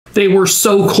They were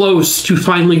so close to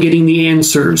finally getting the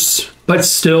answers, but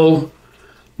still,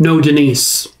 no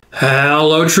Denise.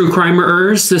 Hello, true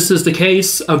crimerers. This is the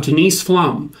case of Denise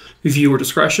Pflum. Viewer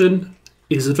discretion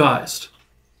is advised.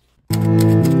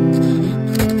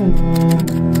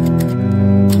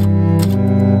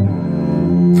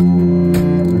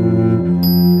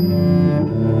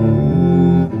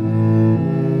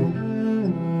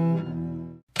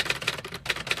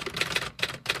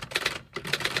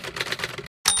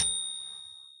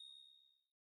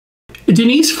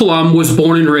 Denise Pflum was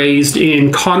born and raised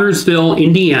in Connersville,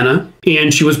 Indiana,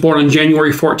 and she was born on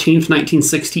January 14th,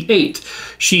 1968.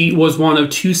 She was one of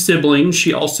two siblings.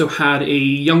 She also had a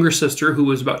younger sister who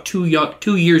was about 2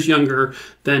 years younger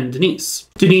than Denise.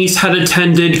 Denise had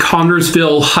attended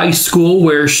Connersville High School,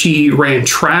 where she ran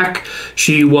track.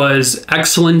 She was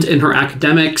excellent in her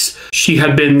academics. She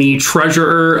had been the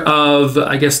treasurer of,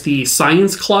 I guess, the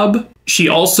science club. She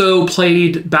also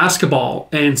played basketball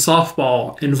and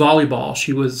softball and volleyball.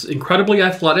 She was incredibly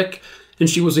athletic and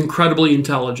she was incredibly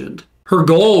intelligent. Her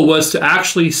goal was to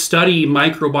actually study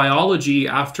microbiology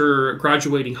after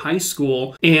graduating high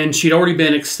school, and she'd already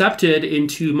been accepted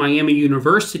into Miami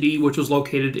University, which was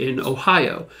located in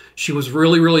Ohio. She was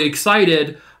really, really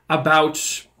excited about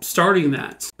starting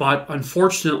that, but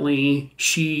unfortunately,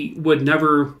 she would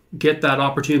never get that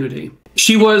opportunity.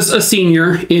 She was a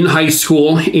senior in high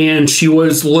school, and she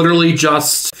was literally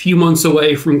just a few months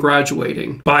away from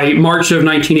graduating. By March of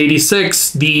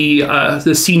 1986,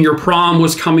 the senior prom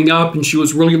was coming up, and she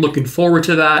was really looking forward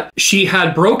to that. She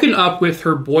had broken up with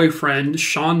her boyfriend,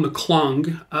 Shawn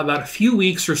McClung, about a few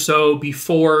weeks or so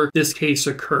before this case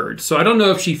occurred. So I don't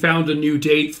know if she found a new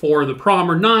date for the prom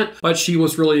or not, but she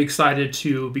was really excited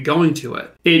to be going to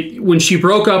it. When she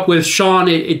broke up with Shawn,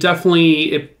 it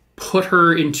definitely put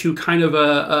her into kind of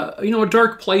a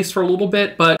dark place for a little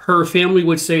bit, but her family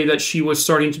would say that she was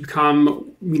starting to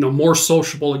become, more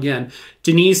sociable again.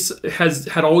 Denise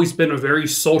had always been a very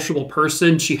sociable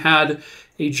person. She had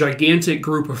a gigantic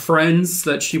group of friends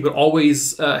that she would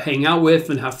always hang out with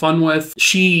and have fun with.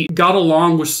 She got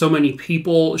along with so many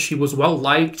people. She was well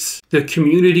liked. The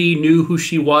community knew who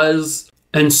she was.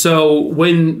 And so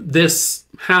when this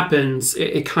happens,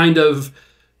 it kind of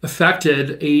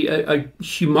affected a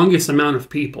humongous amount of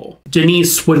people.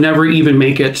 Denise would never even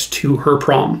make it to her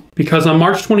prom, because on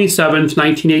March 27th,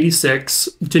 1986,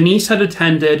 Denise had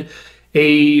attended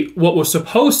what was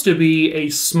supposed to be a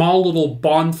small little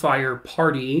bonfire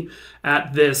party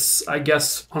at this, I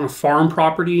guess, on a farm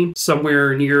property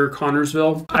somewhere near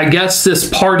Connersville. I guess this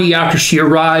party, after she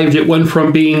arrived, it went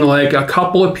from being like a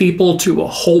couple of people to a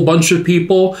whole bunch of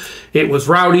people. It was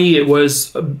rowdy. It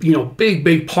was,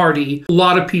 big party. A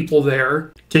lot of people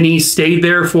there. Denise stayed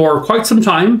there for quite some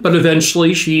time, but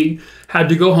eventually she had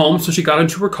to go home, so she got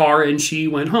into her car and she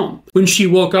went home. When she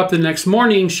woke up the next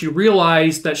morning, she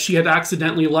realized that she had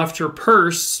accidentally left her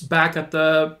purse back at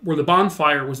where the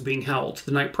bonfire was being held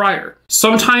the night prior.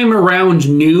 Sometime around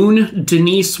noon,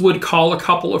 Denise would call a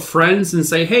couple of friends and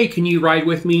say, "Hey, can you ride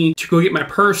with me to go get my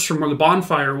purse from where the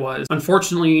bonfire was?"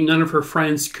 Unfortunately, none of her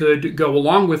friends could go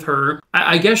along with her.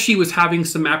 I guess she was having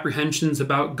some apprehensions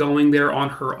about going there on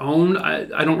her own.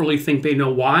 I don't really think they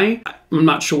know why. I'm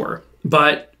not sure.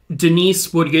 But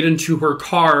Denise would get into her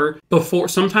car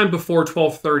sometime before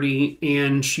 12:30,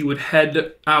 and she would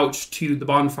head out to the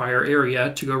bonfire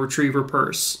area to go retrieve her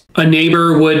purse. A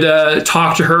neighbor would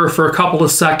talk to her for a couple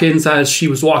of seconds as she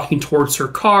was walking towards her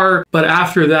car, but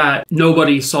after that,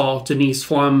 nobody saw Denise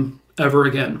Pflum ever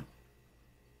again.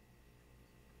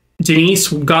 Denise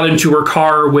got into her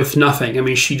car with nothing. I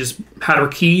mean, she just had her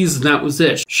keys and that was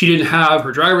it. She didn't have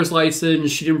her driver's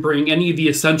license. She didn't bring any of the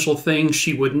essential things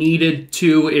she would needed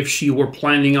to if she were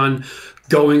planning on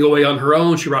going away on her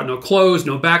own. She brought no clothes,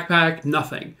 no backpack,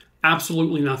 nothing.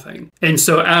 Absolutely nothing. And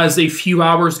so as a few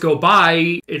hours go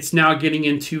by, it's now getting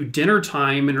into dinner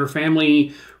time, and her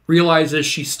family realizes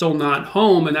she's still not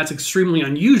home, and that's extremely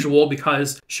unusual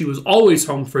because she was always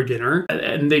home for dinner,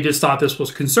 and they just thought this was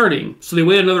concerning. So they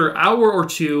wait another hour or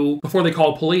two before they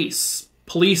call police.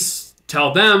 Police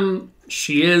tell them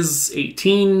she is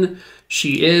 18,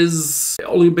 she is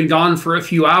only been gone for a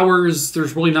few hours,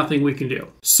 there's really nothing we can do.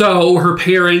 So her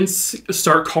parents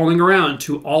start calling around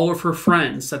to all of her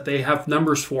friends that they have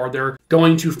numbers for. They're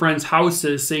going to friends'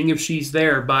 houses, seeing if she's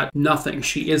there, but nothing.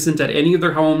 She isn't at any of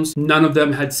their homes. None of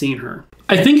them had seen her.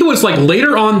 I think it was like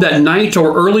later on that night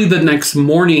or early the next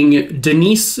morning,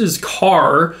 Denise's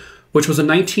car, which was a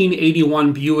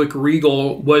 1981 Buick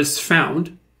Regal, was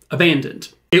found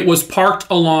abandoned. It was parked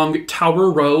along Tower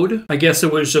Road. I guess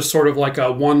it was just sort of like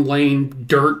a one-lane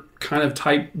dirt kind of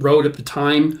type road at the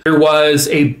time. There was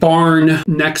a barn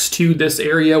next to this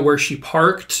area where she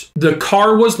parked. The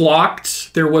car was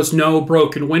locked. There was no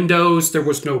broken windows. There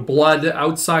was no blood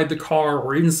outside the car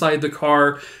or inside the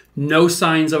car. No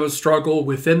signs of a struggle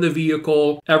within the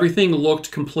vehicle. Everything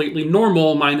looked completely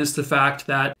normal, minus the fact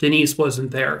that Denise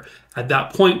wasn't there. At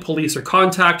that point, police are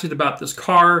contacted about this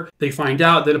car. They find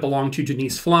out that it belonged to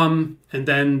Denise Pflum, and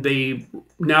then they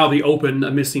open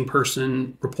a missing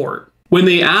person report. When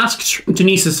they asked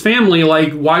Denise's family,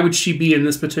 like, why would she be in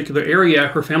this particular area,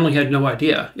 her family had no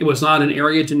idea. It was not an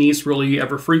area Denise really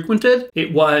ever frequented.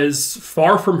 It was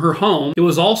far from her home. It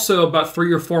was also about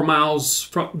 3 or 4 miles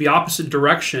from the opposite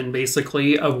direction,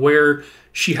 basically, of where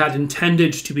she had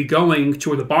intended to be going to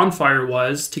where the bonfire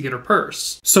was to get her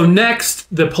purse. So next,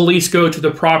 the police go to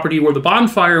the property where the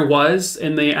bonfire was,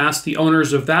 and they ask the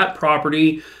owners of that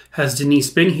property, has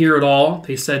Denise been here at all?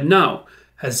 They said no.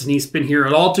 Has Denise been here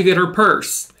at all to get her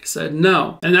purse? They said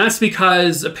no. And that's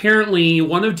because apparently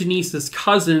one of Denise's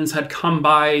cousins had come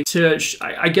by to,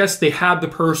 I guess they had the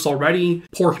purse already.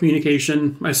 Poor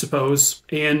communication, I suppose.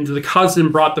 And the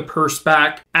cousin brought the purse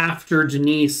back after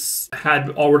Denise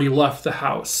had already left the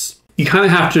house. You kind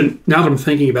of have to, now that I'm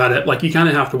thinking about it, like you kind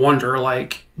of have to wonder,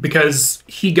 like, because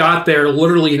he got there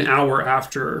literally an hour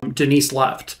after Denise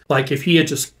left. Like if he had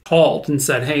just called and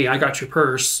said, hey, I got your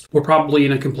purse, we're probably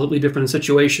in a completely different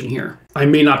situation here. I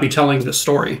may not be telling this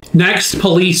story. Next,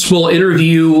 police will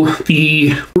interview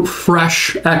the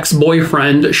fresh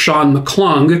ex-boyfriend, Shawn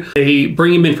McClung. They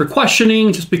bring him in for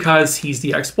questioning just because he's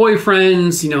the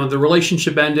ex-boyfriend. You know, the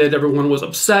relationship ended. Everyone was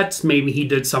upset. Maybe he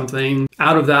did something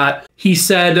out of that. He just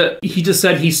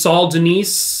said he saw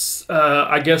Denise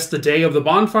I guess the day of the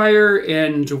bonfire,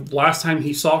 and last time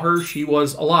he saw her, she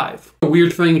was alive. A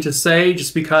weird thing to say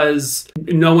just because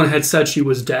no one had said she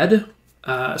was dead,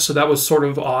 so that was sort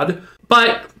of odd.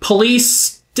 But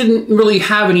police didn't really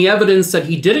have any evidence that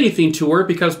he did anything to her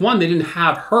because, one, they didn't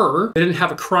have her. They didn't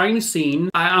have a crime scene.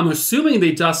 I'm assuming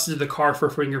they dusted the car for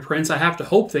fingerprints. I have to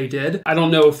hope they did. I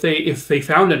don't know if they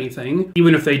found anything.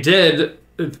 Even if they did,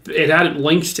 it hadn't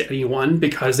linked to anyone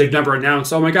because they've never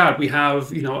announced, oh my God, we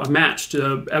have, you know, a match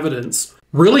to evidence.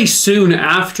 Really soon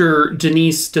after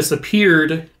Denise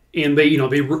disappeared and they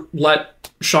let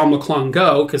Shawn McClung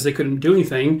go because they couldn't do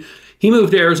anything, he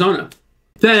moved to Arizona.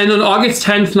 Then on August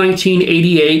 10th,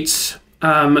 1988,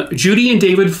 Judy and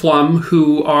David Pflum,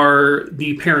 who are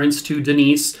the parents to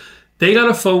Denise, they got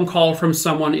a phone call from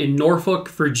someone in Norfolk,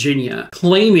 Virginia,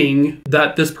 claiming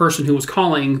that this person who was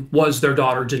calling was their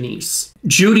daughter, Denise.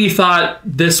 Judy thought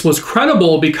this was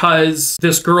credible because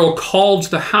this girl called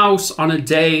the house on a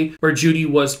day where Judy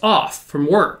was off from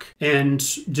work. And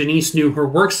Denise knew her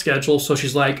work schedule, so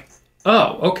she's like,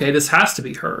 oh, okay, this has to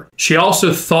be her. She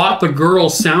also thought the girl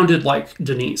sounded like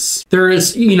Denise. There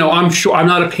is, I'm sure, I'm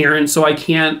not a parent, so I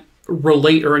can't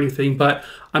relate or anything, but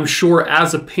I'm sure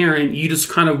as a parent, you just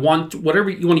kind of want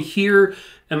whatever you want to hear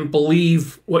and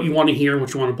believe what you want to hear and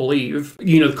what you want to believe.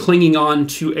 Clinging on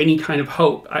to any kind of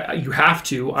hope. You have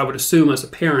to, I would assume as a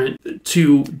parent,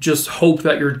 to just hope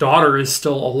that your daughter is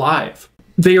still alive.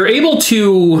 They are able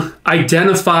to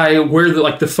identify where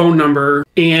the phone number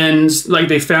and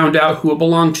they found out who it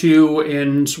belonged to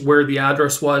and where the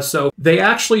address was. So they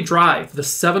actually drive the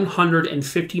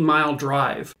 750-mile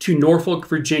drive to Norfolk,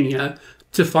 Virginia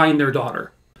to find their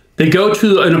daughter. They go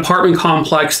to an apartment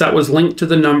complex that was linked to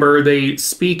the number. They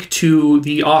speak to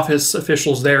the office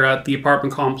officials there at the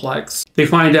apartment complex. They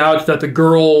find out that the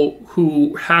girl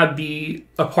who had the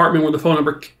apartment where the phone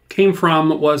number came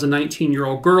from was a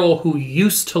 19-year-old girl who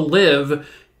used to live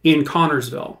in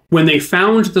Connorsville. When they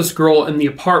found this girl in the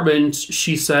apartment,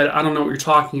 she said, I don't know what you're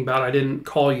talking about. I didn't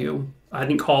call you. I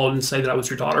didn't call and say that I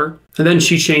was your daughter. And then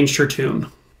she changed her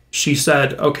tune. She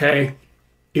said, okay,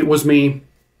 it was me.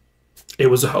 It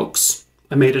was a hoax.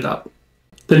 I made it up.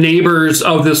 The neighbors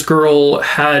of this girl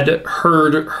had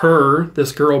heard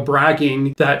this girl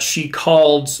bragging that she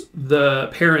called the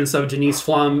parents of Denise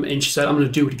Pflum and she said, I'm going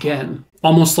to do it again.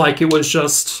 Almost like it was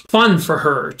just fun for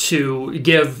her to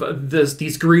give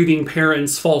these grieving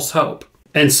parents false hope.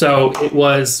 And so it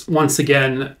was, once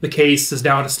again, the case is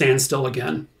now at a standstill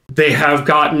again. They have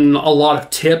gotten a lot of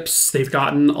tips. They've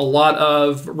gotten a lot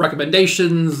of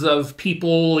recommendations of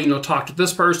people, talk to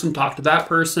this person, talk to that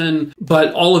person,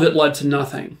 but all of it led to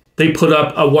nothing. They put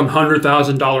up a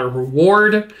 $100,000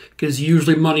 reward because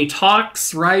usually money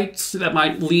talks, right? That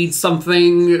might lead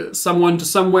someone to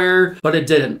somewhere, but it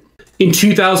didn't. In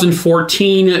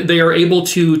 2014, they are able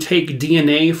to take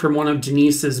DNA from one of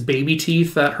Denise's baby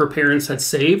teeth that her parents had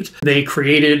saved. They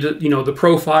created, the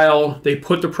profile. They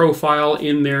put the profile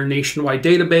in their nationwide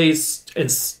database and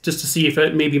just to see if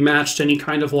it maybe matched any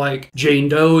kind of like Jane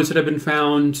Does that have been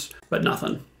found, but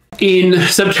nothing. In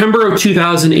September of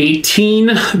 2018,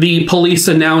 the police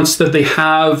announced that they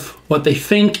have what they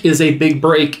think is a big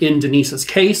break in Denise's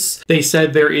case. They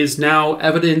said there is now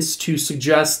evidence to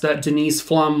suggest that Denise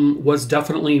Pflum was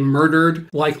definitely murdered,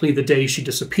 likely the day she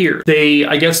disappeared.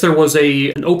 I guess there was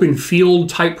an open field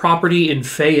type property in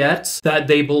Fayette that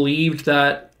they believed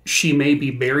that she may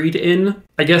be buried in.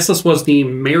 I guess this was the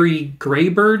Mary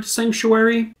Graybird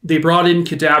Sanctuary. They brought in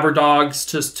cadaver dogs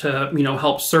just to,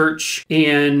 help search,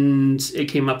 and it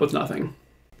came up with nothing.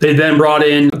 They then brought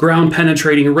in a ground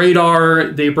penetrating radar.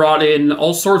 They brought in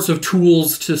all sorts of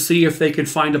tools to see if they could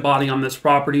find a body on this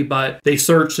property, but they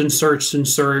searched and searched and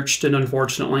searched, and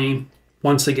unfortunately,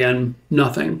 once again,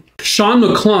 nothing. Shawn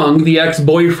McClung, the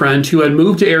ex-boyfriend who had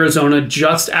moved to Arizona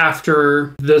just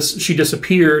after she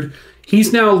disappeared,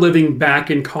 he's now living back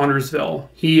in Connorsville.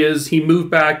 He moved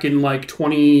back in like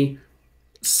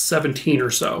 2017 or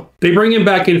so. They bring him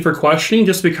back in for questioning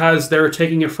just because they're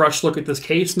taking a fresh look at this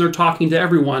case and they're talking to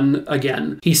everyone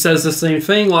again. He says the same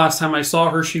thing. Last time I saw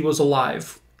her, she was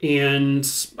alive, and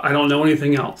I don't know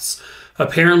anything else.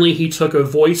 Apparently, he took a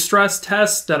voice stress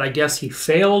test that I guess he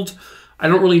failed. I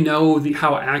don't really know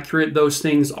how accurate those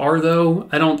things are, though.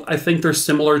 I think they're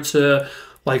similar to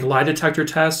like lie detector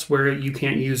tests where you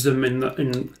can't use them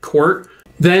in court.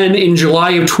 Then in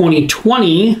July of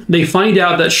 2020, they find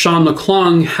out that Shawn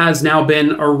McClung has now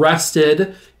been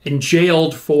arrested and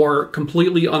jailed for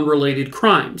completely unrelated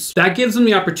crimes. That gives them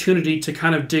the opportunity to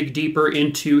kind of dig deeper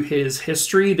into his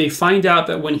history. They find out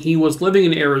that when he was living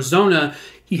in Arizona,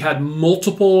 he had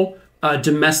multiple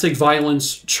domestic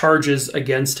violence charges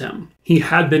against him. He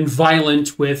had been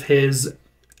violent with his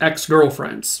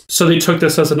ex-girlfriends. So they took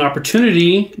this as an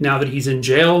opportunity, now that he's in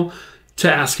jail,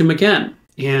 to ask him again.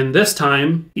 And this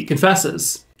time, he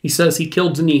confesses. He says he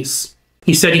killed Denise.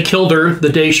 He said he killed her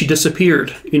the day she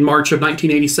disappeared in March of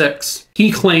 1986.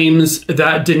 He claims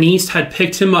that Denise had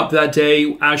picked him up that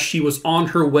day as she was on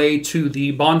her way to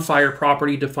the bonfire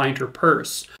property to find her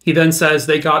purse. He then says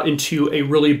they got into a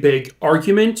really big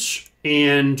argument,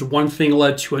 and one thing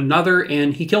led to another,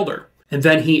 and he killed her. And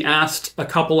then he asked a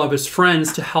couple of his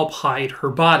friends to help hide her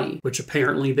body, which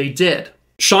apparently they did.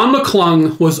 Shawn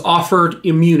McClung was offered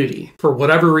immunity for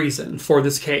whatever reason for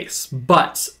this case,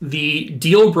 but the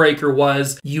deal breaker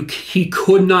was he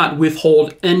could not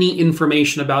withhold any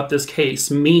information about this case,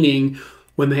 meaning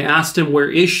when they asked him, where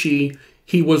is she,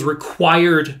 he was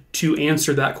required to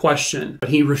answer that question, but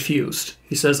he refused.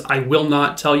 He says, I will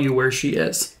not tell you where she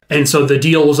is. And so the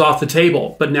deal was off the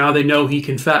table, but now they know he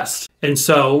confessed. And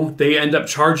so they end up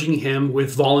charging him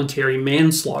with voluntary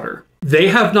manslaughter. They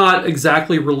have not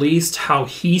exactly released how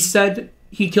he said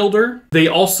he killed her. They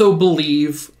also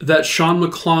believe that Shawn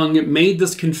McClung made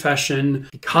this confession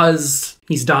because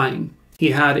he's dying.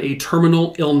 He had a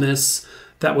terminal illness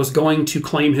that was going to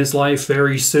claim his life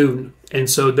very soon. And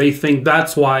so they think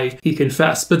that's why he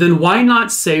confessed. But then why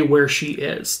not say where she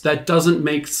is? That doesn't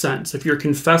make sense. If you're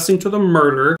confessing to the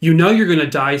murder, you know you're going to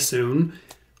die soon.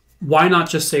 Why not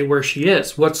just say where she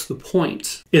is? What's the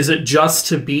point? Is it just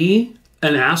to be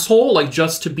an asshole? Like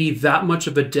just to be that much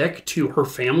of a dick to her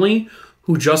family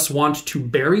who just want to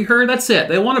bury her? That's it.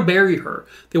 They want to bury her.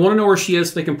 They want to know where she is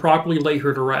so they can properly lay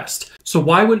her to rest. So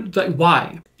why?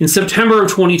 In September of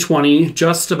 2020,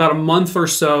 just about a month or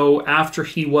so after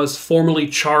he was formally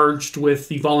charged with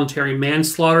the voluntary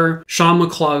manslaughter, Shawn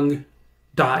McClung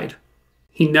died.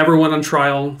 He never went on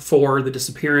trial for the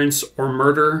disappearance or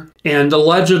murder. And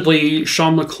allegedly,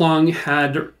 Shawn McClung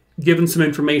had given some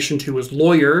information to his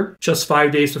lawyer just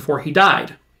 5 days before he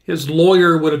died. His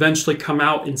lawyer would eventually come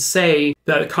out and say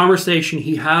that a conversation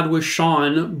he had with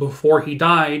Shawn before he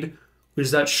died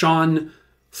was that Shawn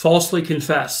falsely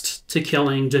confessed to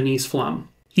killing Denise Pflum.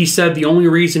 He said the only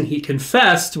reason he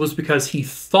confessed was because he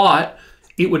thought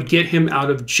it would get him out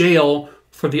of jail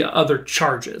for the other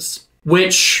charges.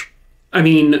 Which, I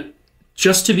mean,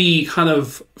 just to be kind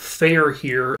of fair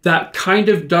here, that kind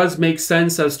of does make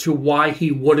sense as to why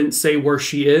he wouldn't say where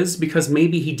she is, because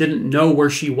maybe he didn't know where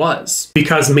she was,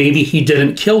 because maybe he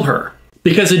didn't kill her.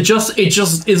 Because it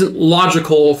just isn't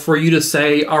logical for you to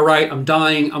say, all right, I'm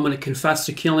dying, I'm going to confess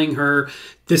to killing her.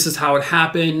 This is how it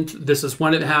happened. This is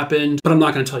when it happened, but I'm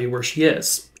not going to tell you where she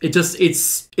is.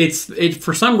 It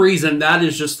for some reason, that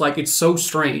is just like, it's so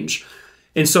strange.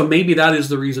 And so maybe that is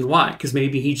the reason why, because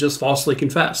maybe he just falsely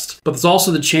confessed. But there's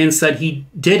also the chance that he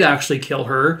did actually kill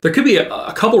her. There could be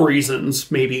a couple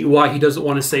reasons, maybe, why he doesn't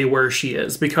want to say where she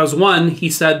is. Because one, he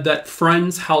said that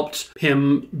friends helped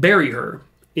him bury her.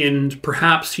 And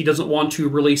perhaps he doesn't want to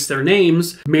release their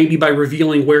names. Maybe by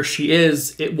revealing where she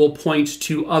is, it will point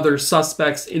to other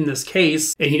suspects in this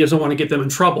case, and he doesn't want to get them in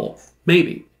trouble.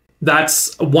 Maybe.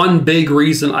 That's one big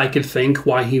reason I could think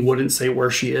why he wouldn't say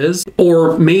where she is.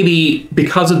 Or maybe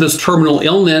because of this terminal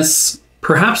illness,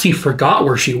 perhaps he forgot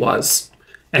where she was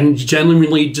and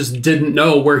genuinely just didn't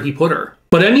know where he put her.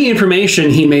 But any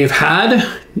information he may have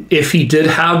had, if he did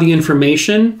have the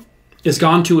information, is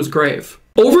gone to his grave.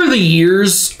 Over the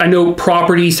years, I know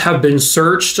properties have been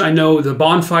searched. I know the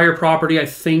bonfire property, I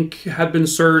think, had been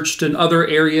searched, and other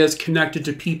areas connected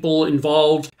to people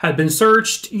involved had been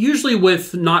searched, usually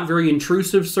with not very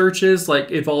intrusive searches, like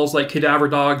involves like cadaver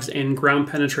dogs and ground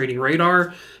penetrating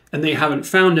radar, and they haven't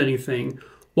found anything.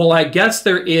 Well, I guess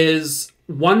there is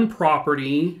one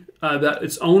property that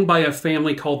it's owned by a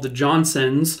family called the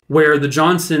Johnsons, where the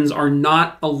Johnsons are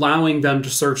not allowing them to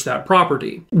search that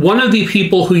property. One of the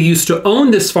people who used to own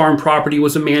this farm property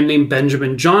was a man named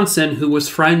Benjamin Johnson, who was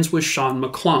friends with Shawn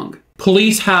McClung.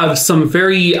 Police have some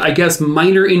very, I guess,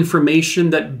 minor information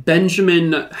that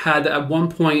Benjamin had at one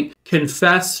point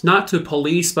confessed, not to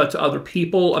police, but to other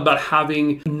people, about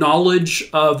having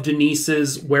knowledge of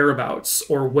Denise's whereabouts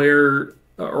or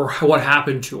what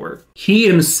happened to her. He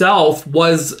himself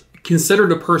was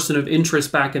considered a person of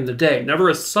interest back in the day. Never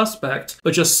a suspect,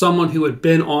 but just someone who had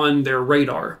been on their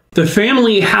radar. The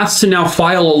family has to now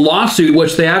file a lawsuit,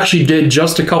 which they actually did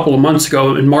just a couple of months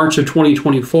ago in March of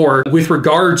 2024, with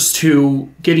regards to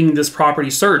getting this property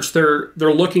searched. They're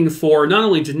looking for not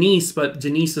only Denise, but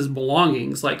Denise's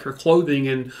belongings, like her clothing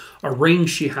and a ring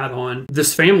she had on.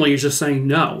 This family is just saying,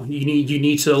 no, you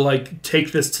need to like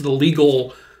take this to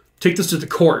the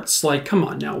courts. Like, come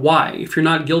on now, why? If you're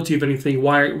not guilty of anything,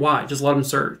 why? Just let them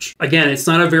search. Again, it's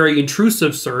not a very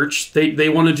intrusive search. They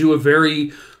want to do a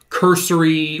very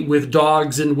cursory with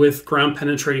dogs and with ground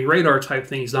penetrating radar type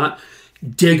things, not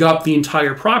dig up the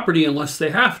entire property unless they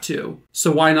have to.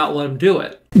 So why not let them do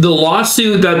it? The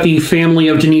lawsuit that the family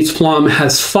of Denise Pflum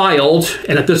has filed,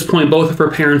 and at this point both of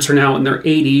her parents are now in their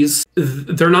 80s,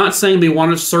 they're not saying they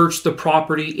want to search the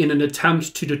property in an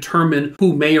attempt to determine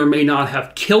who may or may not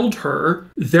have killed her.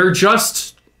 They're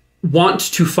just want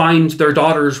to find their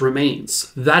daughter's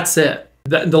remains. That's it.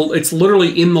 It's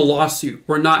literally in the lawsuit.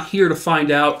 We're not here to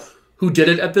find out who did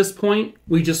it at this point.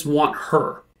 We just want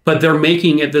her. But they're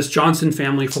making it, this Johnson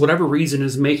family, for whatever reason,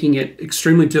 is making it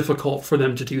extremely difficult for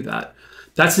them to do that.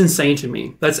 That's insane to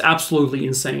me. That's absolutely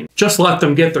insane. Just let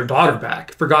them get their daughter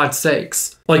back, for God's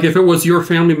sakes. Like, if it was your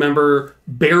family member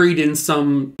buried in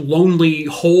some lonely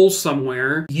hole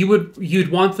somewhere,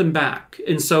 you'd want them back.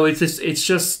 And so it's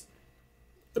just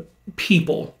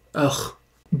people. Ugh.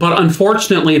 But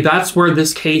unfortunately, that's where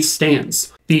this case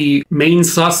stands. The main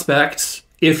suspect,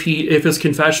 if his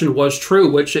confession was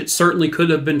true, which it certainly could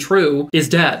have been true, is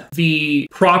dead. The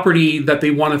property that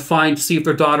they want to find to see if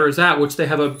their daughter is at, which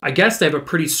I guess they have a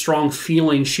pretty strong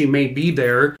feeling she may be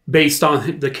there based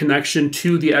on the connection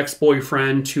to the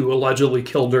ex-boyfriend who allegedly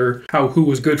killed her, who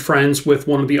was good friends with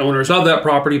one of the owners of that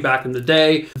property back in the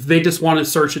day. They just want to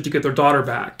search it to get their daughter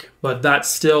back, but that's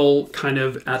still kind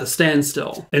of at a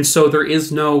standstill. And so there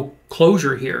is no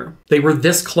closure here. They were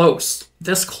this close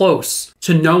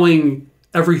to knowing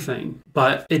everything,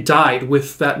 but it died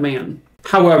with that man.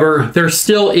 However, there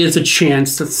still is a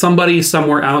chance that somebody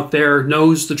somewhere out there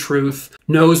knows the truth,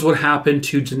 knows what happened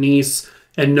to Denise,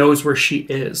 and knows where she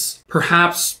is.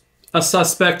 Perhaps a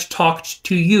suspect talked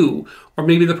to you, or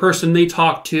maybe the person they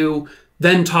talked to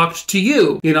then talked to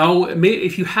you. You know,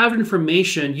 if you have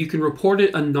information, you can report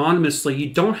it anonymously.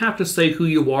 You don't have to say who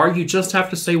you are. You just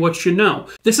have to say what you know.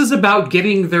 This is about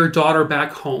getting their daughter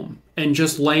back home and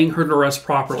just laying her to rest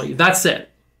properly. That's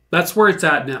it. That's where it's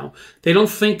at now. They don't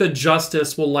think that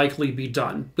justice will likely be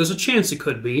done. There's a chance it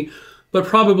could be, but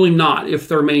probably not if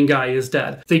their main guy is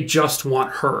dead. They just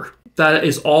want her. That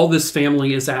is all this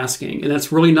family is asking, and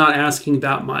that's really not asking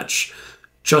that much.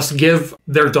 Just give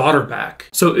their daughter back.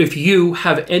 So if you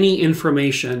have any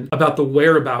information about the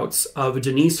whereabouts of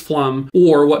Denise Pflum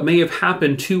or what may have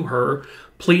happened to her,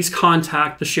 please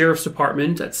contact the Sheriff's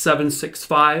Department at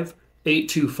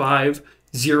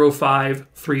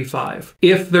 765-825-0535.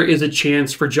 If there is a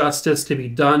chance for justice to be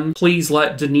done, please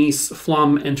let Denise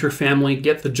Pflum and her family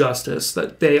get the justice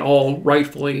that they all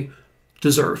rightfully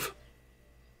deserve.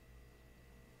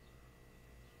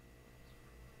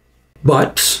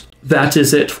 But that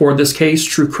is it for this case.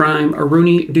 True crime, a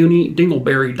Rooney, Dooney,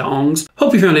 Dingleberry Dongs.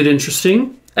 Hope you found it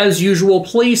interesting. As usual,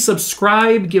 please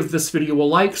subscribe, give this video a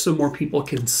like so more people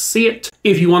can see it.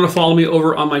 If you want to follow me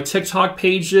over on my TikTok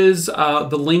pages,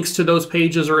 the links to those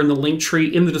pages are in the link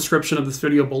tree in the description of this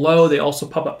video below. They also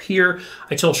pop up here.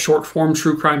 I tell short form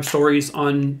true crime stories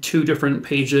on 2 different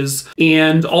pages.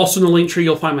 And also in the link tree,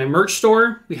 you'll find my merch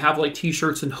store. We have like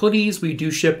t-shirts and hoodies. We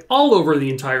do ship all over the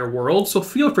entire world, so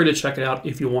feel free to check it out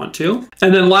if you want to.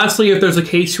 And then lastly, if there's a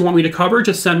case you want me to cover,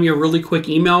 just send me a really quick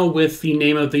email with the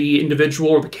name of the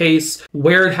individual or the case,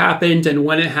 where it happened, and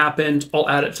when it happened. I'll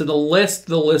add it to the list.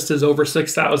 The list is over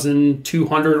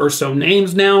 6,200 or so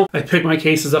names now. I pick my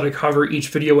cases that I cover each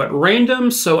video at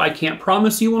random, so I can't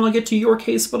promise you when I'll get to your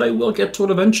case, but I will get to it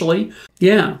eventually.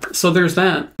 Yeah, so there's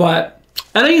that. But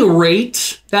at any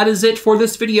rate, that is it for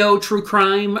this video, True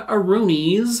Crime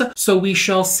Aroonies. So we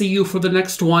shall see you for the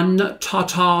next one.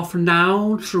 Ta-ta for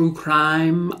now, True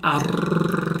Crime.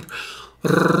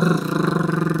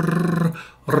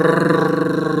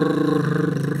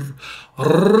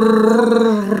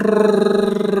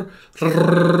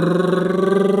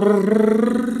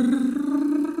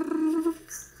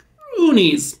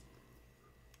 Aroonies.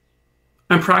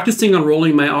 I'm practicing on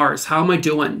rolling my R's. How am I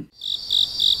doing?